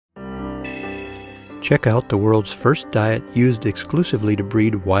Check out the world's first diet used exclusively to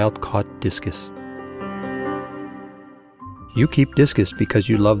breed wild-caught discus. You keep discus because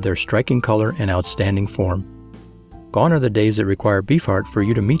you love their striking color and outstanding form. Gone are the days that require beef heart for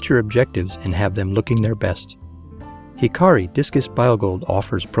you to meet your objectives and have them looking their best. Hikari Discus Bio-Gold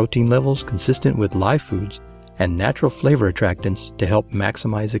offers protein levels consistent with live foods and natural flavor attractants to help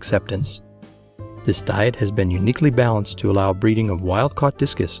maximize acceptance. This diet has been uniquely balanced to allow breeding of wild-caught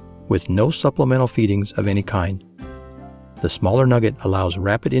discus with no supplemental feedings of any kind. The smaller nugget allows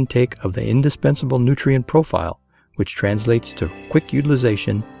rapid intake of the indispensable nutrient profile, which translates to quick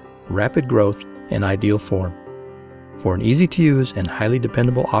utilization, rapid growth, and ideal form. For an easy-to-use and highly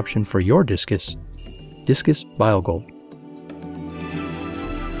dependable option for your discus, Discus Bio-Gold.